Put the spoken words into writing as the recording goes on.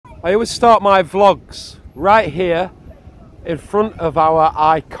I always start my vlogs right here in front of our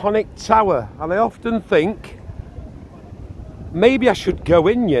iconic tower, and I often think maybe I should go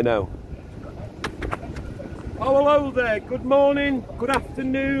in, you know. Oh, hello there, good morning, good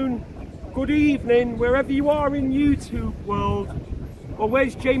afternoon, good evening, wherever you are in YouTube world. Well,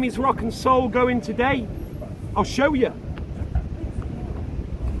 where's Jamie's Rock and Soul going today? I'll show you.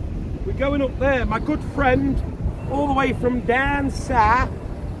 We're going up there. My good friend, all the way from down south,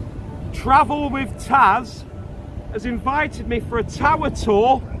 Travel with Taz, has invited me for a tower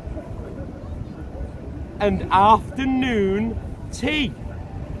tour and afternoon tea.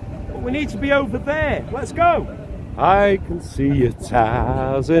 But we need to be over there. Let's go. I can see your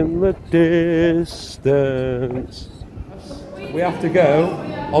Taz in the distance. We have to go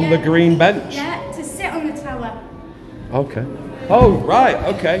on the green bench. Yeah, to sit on the tower. Okay. Oh, right,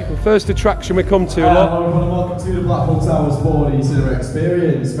 okay. The first attraction we come to, look. Welcome to the Blackpool Tower Sporty Cinema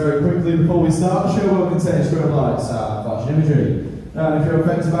Experience. Very quickly before we start the show, we'll contain strobe lights and flashing imagery. And if you're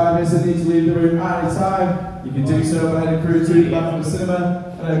affected by this and need to leave the room at any time, you can do so by heading through to the back of the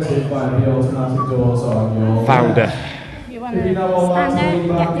cinema and exit by the automatic doors on your Found her. You want to stand there,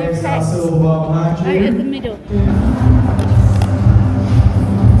 get the effects out of the middle.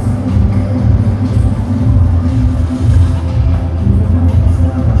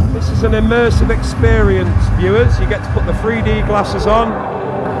 This is an immersive experience, viewers. You get to put the 3D glasses on,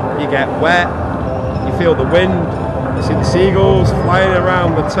 you get wet, you feel the wind, you see the seagulls flying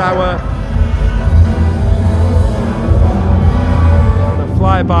around the tower. I'm going to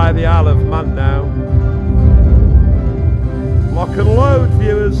fly by the Isle of Man now. Lock and load,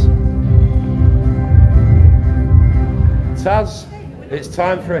 viewers. Taz, it's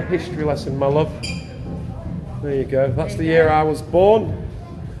time for a history lesson, my love. There you go. That's the year I was born.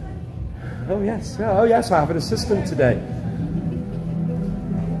 Oh yes, I have an assistant today.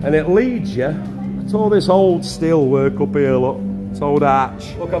 And it leads you to all this old steel work up here, look. It's old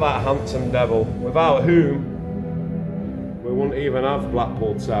arch. Look at that handsome devil, without whom we wouldn't even have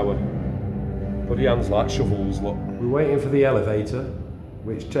Blackpool Tower. Bloody hands like shovels, look. We're waiting for the elevator,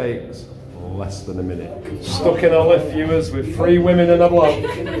 which takes less than a minute. Stuck in a lift, viewers, with 3 women and a bloke.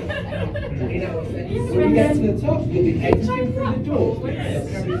 When you get to the top, you'll be exiting through the door.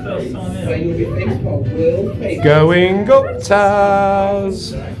 So you'll be faced by world famous. Going up,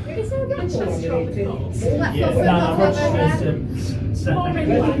 Taz.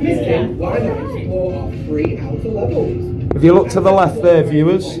 If you look to the left there,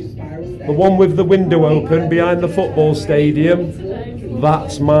 viewers, the one with the window open behind the football stadium,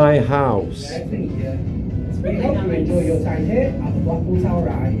 that's my house. We hope you enjoy your time here at the Blackpool Tower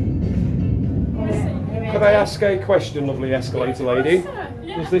ride. Could I ask a question, lovely escalator lady?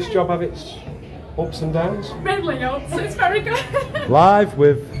 Does this job have its ups and downs? Mainly ups, it's very good. Live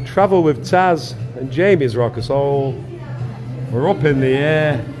with Travel with Taz and Jamie's Rock and Soul. We're up in the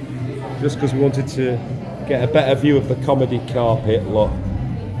air just because we wanted to get a better view of the comedy carpet, look.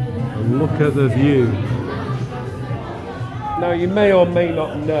 And look at the view. Now you may or may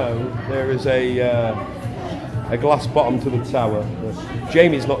not know there is a glass bottom to the tower that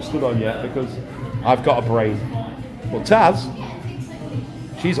Jamie's not stood on yet because I've got a brain. But Taz,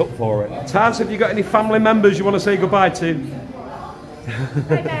 she's up for it. Taz, have you got any family members you want to say goodbye to?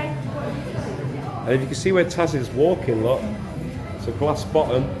 Okay. And if you can see where Taz is walking, look, it's a glass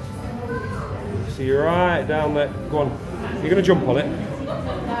bottom. See, you're right down there. Go on. You're going to jump on it?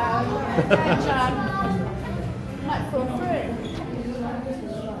 Might fall through.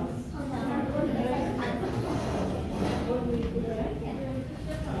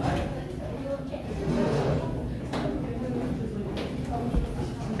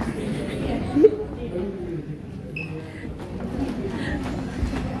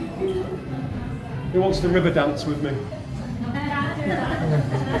 Who wants to river dance with me?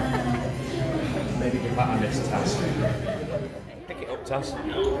 Maybe give that a miss, Taz. Pick it up, Taz.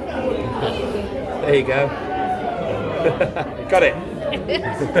 There you go. You got it.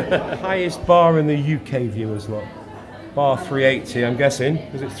 Highest bar in the UK, viewers, look. Bar 380, I'm guessing.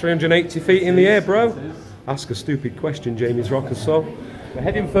 Is it 380 feet in the air, bro? Ask a stupid question, Jamie's Rock and Soul. We're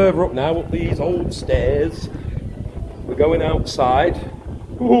heading further up now, up these old stairs. We're going outside.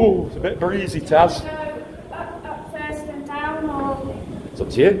 Ooh, it's a bit breezy, Taz. Up first and down, or It's up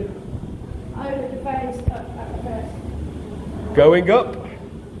to you. over the base, up first. Going up.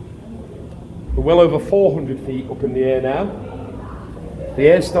 We're well over 400 feet up in the air now. The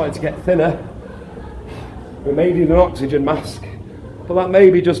air's starting to get thinner. We may need an oxygen mask, but that may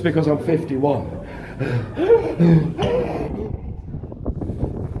be just because I'm 51.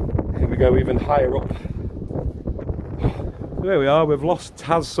 Here we go, even higher up. So there we are, we've lost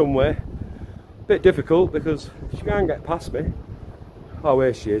Taz somewhere. Bit difficult because she can't get past me. Oh,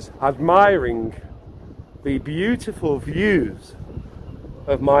 here she is, admiring the beautiful views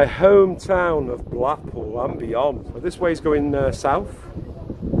of my hometown of Blackpool and beyond. So this way's going south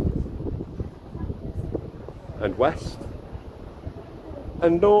and west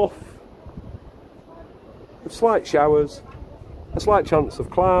and north, with slight showers, a slight chance of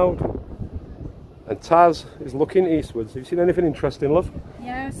cloud, and Taz is looking eastwards. Have you seen anything interesting, love?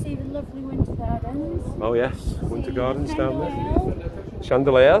 Yeah, I see the lovely winter gardens. Oh yes, winter gardens down there.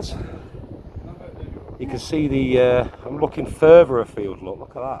 Chandeliers. You can see the, I'm looking further afield,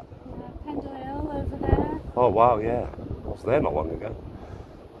 look at that. Pendle Hill over there. Oh wow, yeah. I was there not long ago.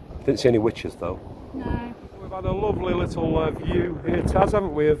 Didn't see any witches though. No. We've had a lovely little view here, Taz,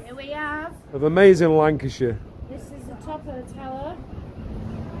 haven't we? Here we have. Of amazing Lancashire. This is the top of the tower.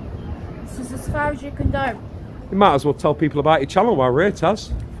 This is as far as you can go. You might as well tell people about your channel while we're here,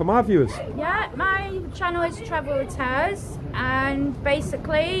 Taz, for my viewers. Yeah, my channel is Travel with Taz, and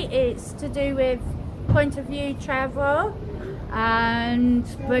basically it's to do with point of view travel and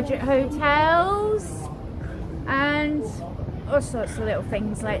budget hotels and all sorts of little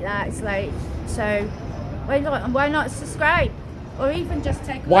things like that. It's like, so why not subscribe, or even just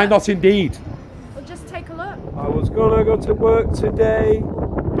take a Why look. not indeed? Or just take a look. I was gonna go to work today,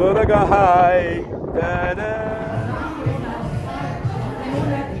 but I got high. Da -da.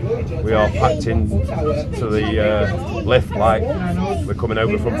 We are packed in to the lift like we're coming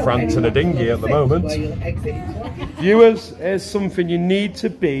over from France in a dinghy at the moment. Viewers, here's something you need to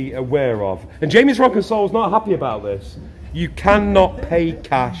be aware of. And Jamie's Rock and Soul's not happy about this. You cannot pay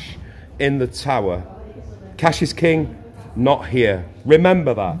cash in the tower. Cash is king, not here.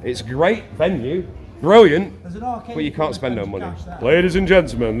 Remember that. It's a great venue, brilliant, but you can't spend no money. Ladies and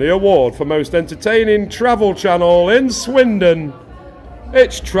gentlemen, the award for most entertaining travel channel in Swindon.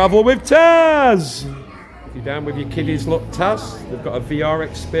 It's Travel with Taz. If you're down with your kiddies, look, Taz, they've got a VR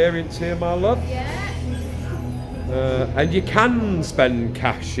experience here, my love. Yeah. And you can spend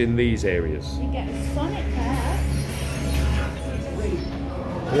cash in these areas. You get a Sonic there.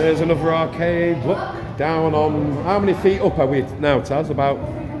 There's another arcade. Look, down on, how many feet up are we now, Taz? About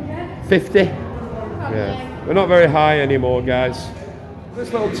 50? Yeah. We're not very high anymore, guys.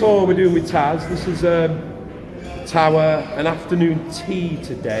 This little tour we're doing with Taz, this is Tower, an afternoon tea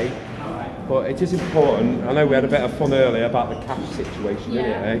today, but it is important. I know we had a bit of fun earlier about the cash situation,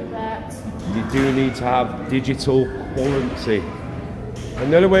 Yeah, eh? You do need to have digital currency,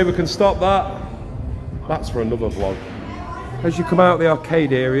 and the only way we can stop that, that's for another vlog. As you come out of the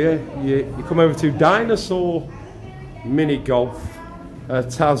arcade area, you come over to Dinosaur Mini Golf.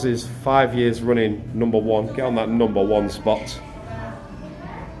 Taz is 5 years running #1. Get on that #1 spot.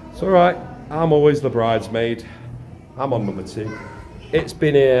 It's alright, I'm always the bridesmaid. I'm on #2. It's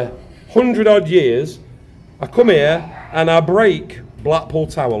been here 100 odd years. I come here and I break Blackpool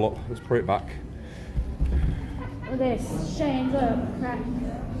Tower. Look, let's put it back. Look at this, Shane, look, crack.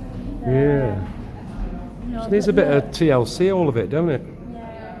 Yeah. No, It needs a bit of TLC, all of it, don't it?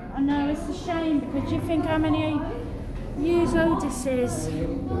 Yeah, I know, it's a shame because you think how many years old this is.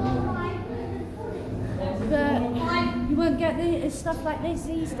 But you won't get stuff like this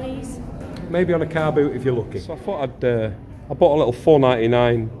these days. Maybe on a car boot if you're lucky. So I thought I bought a little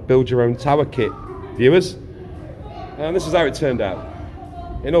 $4.99 build your own tower kit, viewers. And this is how it turned out.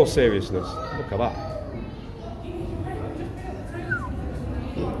 In all seriousness, look at that.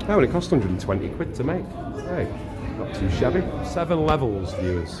 Oh, and it cost 120 quid to make. Hey, not too shabby. 7 levels,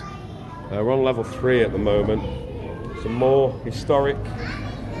 viewers. We're on level 3 at the moment. Some more historic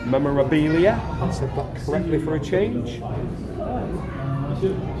memorabilia. I said that correctly for a change.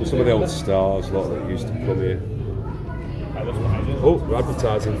 Some of the old stars, lot that used to come here. Oh, we're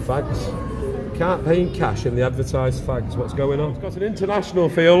advertising fags. Can't pay in cash and they advertise fags. What's going on? It's got an international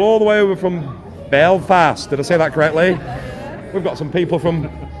feel all the way over from Belfast. Did I say that correctly? We've got some people from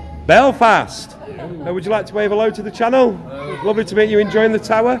Belfast. Would you like to wave hello to the channel? Lovely to meet you. Enjoying the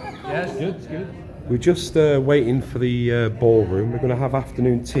tower? Yes, good, good. We're just waiting for the ballroom. We're going to have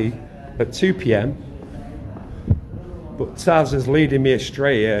afternoon tea at 2 p.m. But Taz is leading me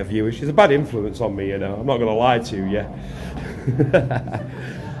astray here, viewers. She's a bad influence on me, you know. I'm not going to lie to you.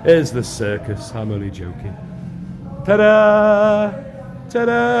 Here's the circus. I'm only joking. Ta-da!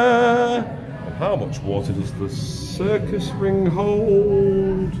 Ta-da! And how much water does the circus ring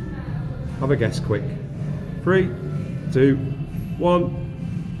hold? Have a guess quick. 3, 2, 1.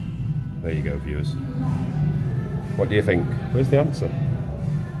 There you go, viewers. What do you think? Where's the answer?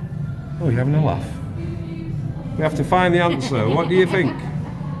 Oh, you're having a laugh. We have to find the answer. What do you think?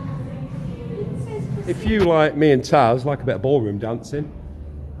 It says If you, like me and Taz, like a bit of ballroom dancing,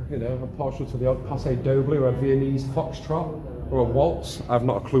 you know, I'm partial to the odd passe doble or a Viennese foxtrot or a waltz. I've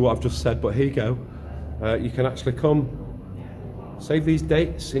not a clue what I've just said, but here you go. You can actually come, save these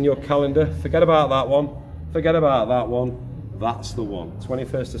dates in your calendar. Forget about that one. Forget about that one. That's the one.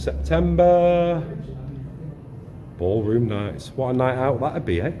 21st of September. Ballroom nights. What a night out that'd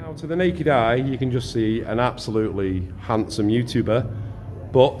be, eh? Now, to the naked eye, you can just see an absolutely handsome YouTuber,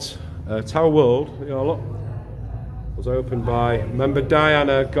 but Tower World, you know, look, was opened by, remember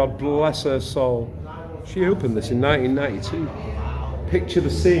Diana, God bless her soul. She opened this in 1992. Picture the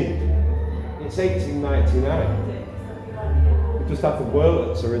scene. It's 1899. We just had the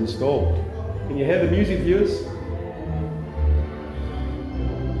Wurlitzer installed. Can you hear the music, viewers?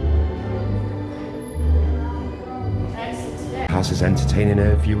 House is entertaining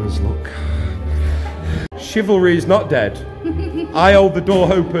her viewers, look. Chivalry is not dead. I hold the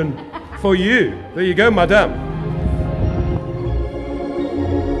door open for you. There you go, madame.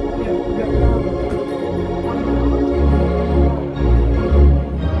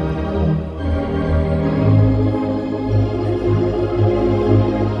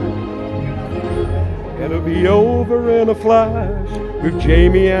 It'll be over in a flash with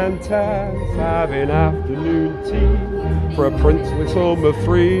Jamie and Taz having afternoon tea for a princely sum of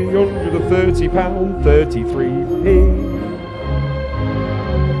 £330.33p.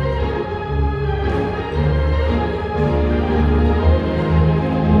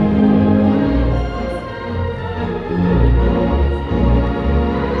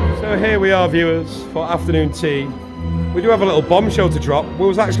 So here we are, viewers, for afternoon tea. We do have a little bombshell to drop. We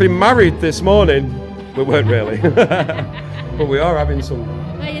was actually married this morning. We weren't really. But we are having some...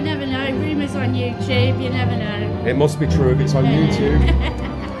 Well, you never know. Rumours on YouTube, you never know. It must be true if it's on YouTube.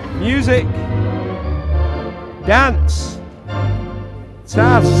 Music. Dance.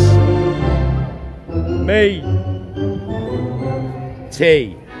 Taz. Me.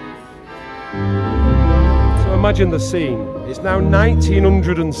 Tea. So imagine the scene. It's now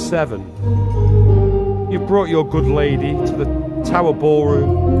 1907. You've brought your good lady to the Tower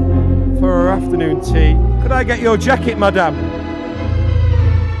Ballroom for her afternoon tea. Could I get your jacket, madame?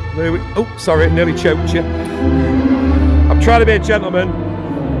 There we, oh, sorry, nearly choked you. I'm trying to be a gentleman.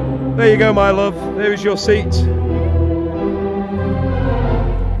 There you go, my love. There is your seat.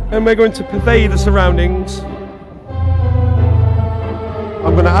 And we're going to pervade the surroundings.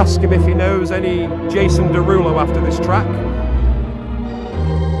 I'm going to ask him if he knows any Jason Derulo after this track.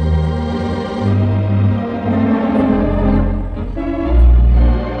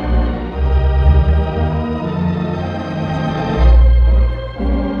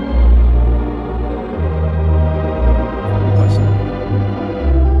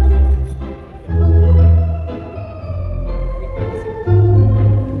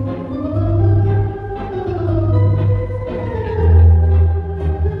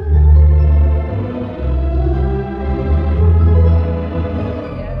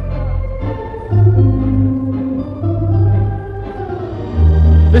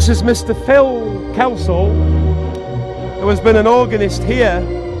 This is Mr. Phil Kelsall, who has been an organist here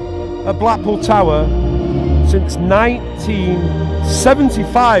at Blackpool Tower since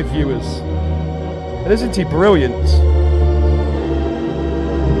 1975, viewers. And isn't he brilliant?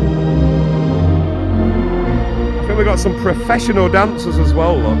 I think we've got some professional dancers as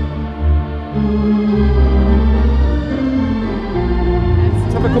well, look.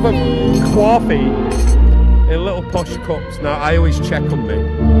 Let's have a cup of coffee in little posh cups. Now, I always check on me.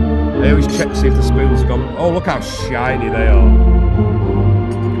 I always check to see if the spoons are gone. Oh, look how shiny they are.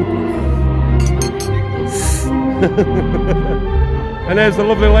 And there's the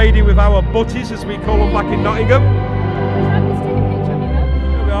lovely lady with our butties, as we call them back in Nottingham.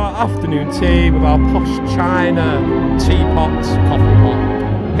 Here we are, afternoon tea with our posh china teapots, coffee pot.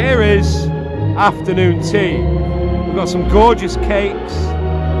 Here is afternoon tea. We've got some gorgeous cakes.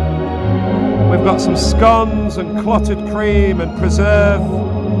 We've got some scones and clotted cream and preserve.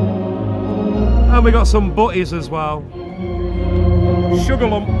 And we got some butties as well. Sugar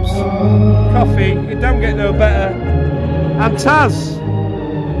lumps, coffee, it don't get no better. And Taz.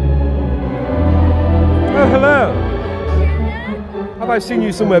 Oh, hello. Have I seen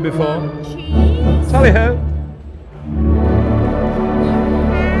you somewhere before? Tally ho.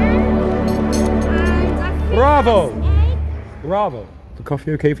 Bravo. Bravo. The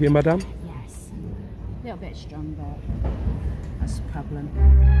coffee okay for you, madame? Yes. A little bit strong, but that's the problem.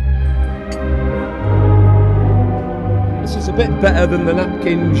 This is a bit better than the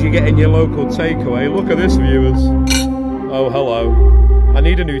napkins you get in your local takeaway. Look at this, viewers. Oh, hello. I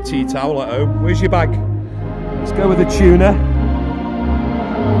need a new tea towel at home. Where's your bag? Let's go with the tuna.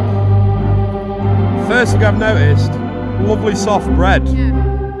 First thing I've noticed, lovely soft bread. Yeah.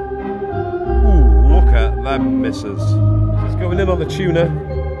 Ooh, look at them misses. It's going in on the tuna.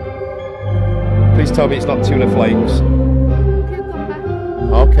 Please tell me it's not tuna flakes.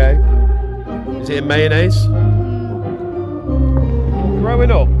 Cucumber. Okay. Is it in mayonnaise?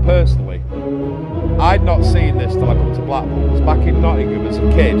 Growing up, personally, I'd not seen this till I come to Blackpool. It was back in Nottingham as a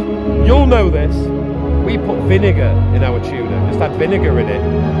kid. You'll know this. We put vinegar in our tuna. Just had vinegar in it.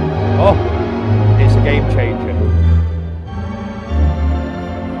 Oh, it's a game changer.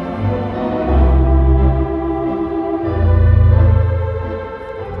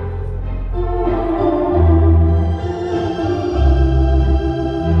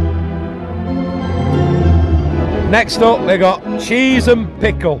 Next up, they got cheese and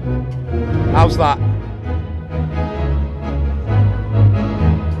pickle. How's that? A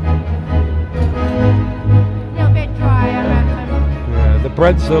little bit dry, I reckon. Yeah, the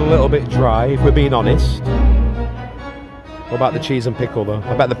bread's a little bit dry, if we're being honest. What about the cheese and pickle, though?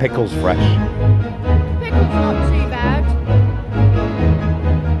 I bet the pickle's fresh. Pickle's not too bad.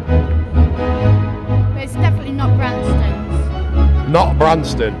 But it's definitely not Branston's. Not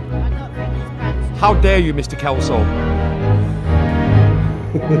Branston. I don't think it's Branston. How dare you, Mr. Kelso?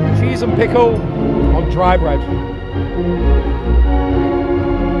 Cheese and pickle on dry bread.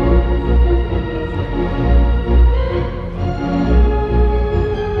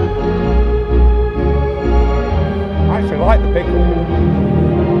 I actually like the pickle.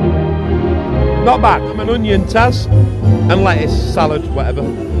 Not bad. I'm an onion, Taz, and lettuce, salad, whatever.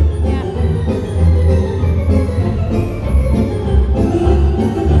 Yeah.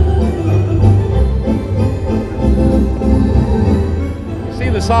 See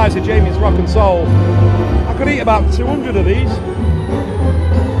the size of Jamie's rock and soul. I could eat about 200 of these.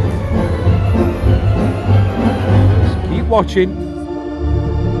 Just keep watching.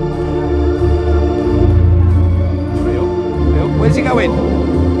 Hurry up, hurry up. Where's he going?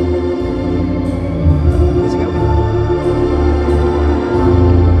 Where's he going?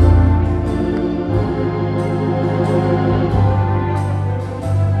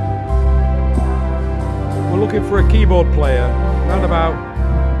 We're looking for a keyboard player. Around about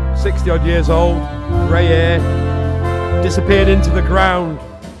 60 odd years old, grey hair, disappeared into the ground.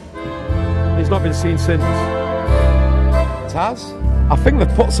 He's not been seen since. Taz? I think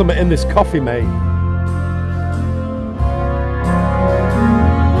they've put something in this coffee, mate.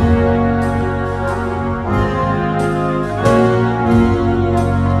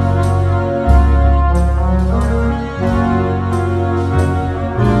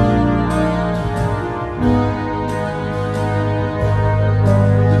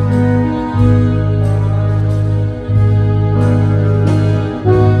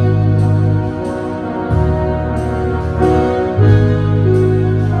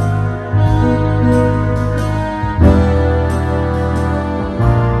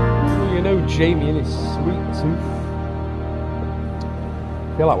 Jamie and his sweet tooth.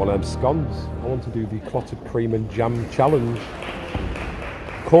 I feel like one of them scones. I want to do the clotted cream and jam challenge.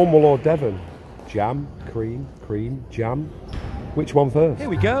 Cornwall or Devon? Jam, cream, cream, jam. Which one first? Here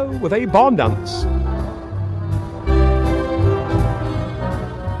we go with a barn dance.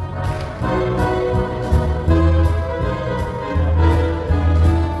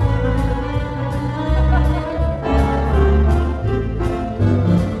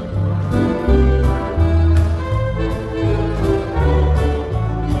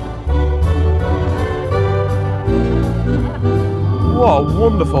 What a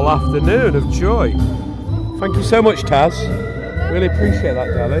wonderful afternoon of joy. Thank you so much, Taz. Really appreciate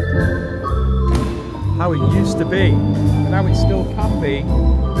that, darling. How it used to be, and how it still can be.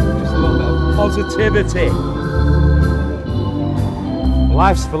 Just a little bit of positivity.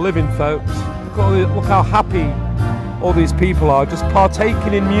 Life's for living, folks. Look how happy all these people are just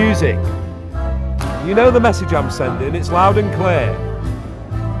partaking in music. You know the message I'm sending, it's loud and clear.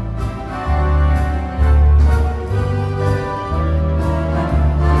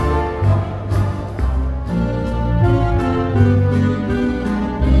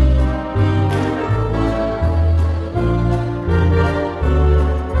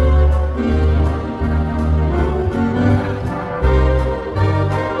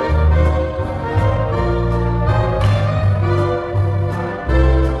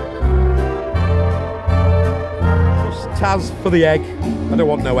 Taz for the egg. I don't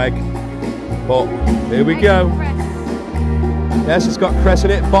want no egg. But here we go. Yes, it's got cress in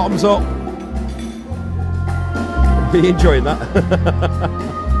it. Bottoms up. Are you enjoying that?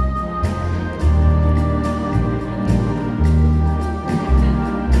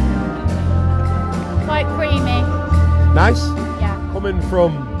 Quite creamy. Nice. Yeah. Coming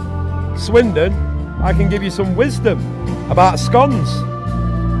from Swindon, I can give you some wisdom about scones.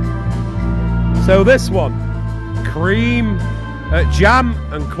 So this one, cream, jam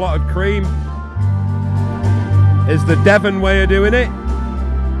and clotted cream is the Devon way of doing it,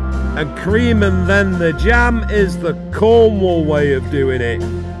 and cream and then the jam is the Cornwall way of doing it.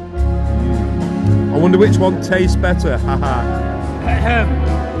 I wonder which one tastes better. Haha.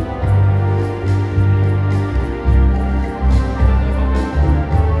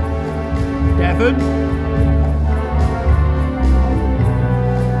 Devon.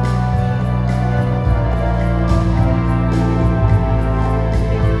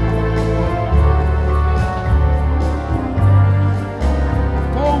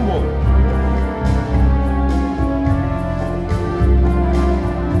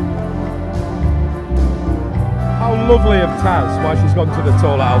 Lovely of Taz, while she's gone to the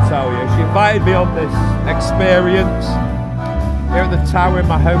toilet, I'll tell you. She invited me on this experience here at the Tower in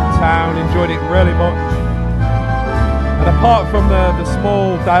my hometown, enjoyed it really much. And apart from the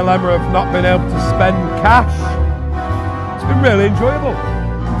small dilemma of not being able to spend cash, it's been really enjoyable.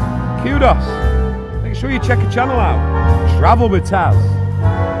 Kudos. Make sure you check her channel out. Travel with Taz.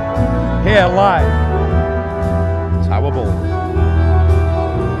 Here live. Tower Ball.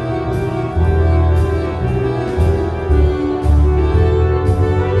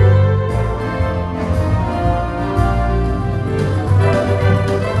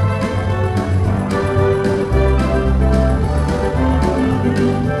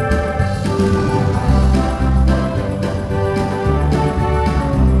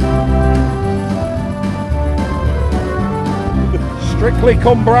 Strictly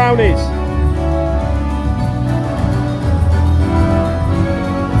come brownies.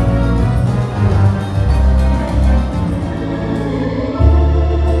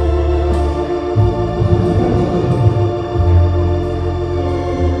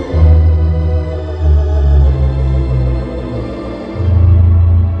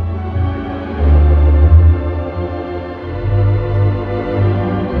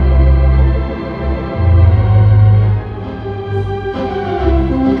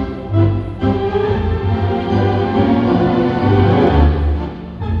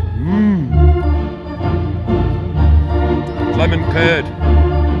 Lemon curd.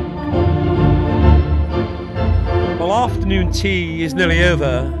 Well, afternoon tea is nearly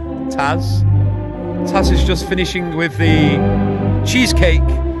over, Taz. Taz is just finishing with the cheesecake,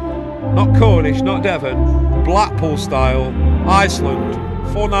 not Cornish, not Devon, Blackpool style, Iceland,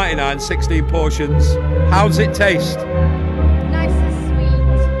 $4.99, 16 portions. How does it taste? Nice and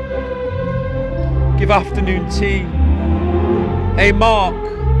sweet. Give afternoon tea a mark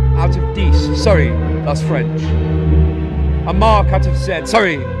out of 10. Sorry, that's French. A mark out of 10.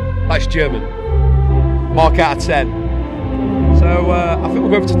 Sorry, that's German. Mark out of 10. So I think we'll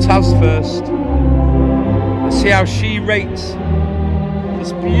go over to Taz first. Let's see how she rates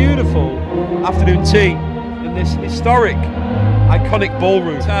this beautiful afternoon tea in this historic, iconic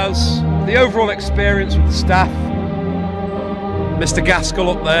ballroom. Taz, the overall experience with the staff, Mr. Gaskell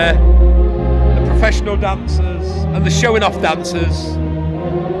up there, the professional dancers and the showing off dancers.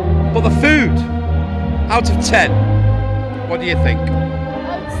 But the food, out of 10. What do you think?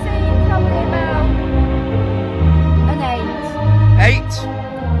 I would say probably about an 8. 8?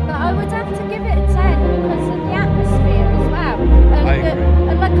 But I would have to give it a 10 because of the atmosphere as well.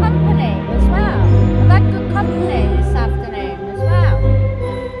 And the company as well. I've had good company this afternoon as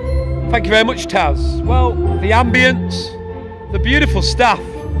well. Thank you very much, Taz. Well, the ambience, the beautiful staff,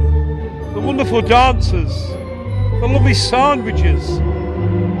 the wonderful dancers, the lovely sandwiches,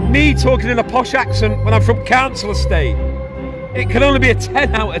 me talking in a posh accent when I'm from council estate. It can only be a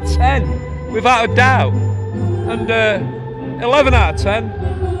 10 out of 10, without a doubt. And 11 out of 10,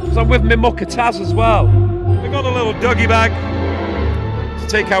 because I'm with my mucker Taz as well. We've got a little doggy bag to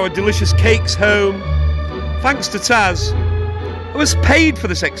take our delicious cakes home. Thanks to Taz. I was paid for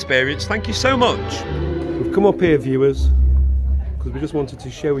this experience, thank you so much. We've come up here, viewers, because we just wanted to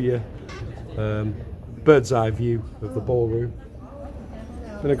show you bird's eye view of the ballroom.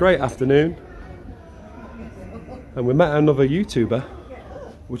 It's been a great afternoon. And we met another YouTuber,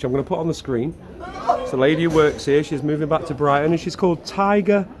 which I'm going to put on the screen. It's a lady who works here. She's moving back to Brighton, and she's called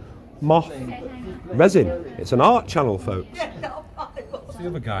Tiger Moth Resin. It's an art channel, folks. What's the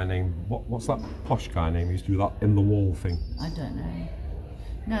other guy name? What's that posh guy name who used to do that in the wall thing? I don't know.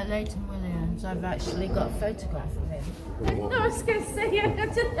 No, Leighton Williams. I've actually got a photograph of him. I was going to say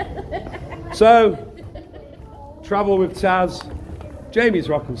it. So, travel with Taz, Jamie's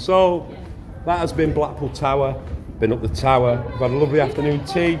Rock and Soul. That has been Blackpool Tower. Been up the tower. We've had a lovely afternoon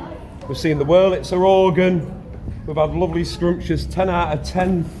tea. We've seen the Wurlitzer organ. We've had lovely scrumptious 10 out of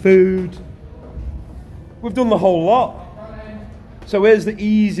 10 food. we've done the whole lot. So here's the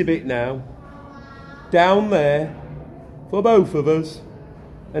easy bit now. Down there for both of us,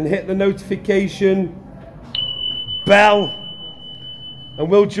 and hit the notification bell, and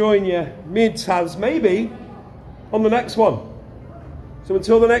we'll join you, me and Taz, maybe on the next one. So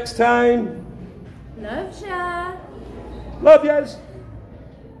until the next time, Love ya. love yous.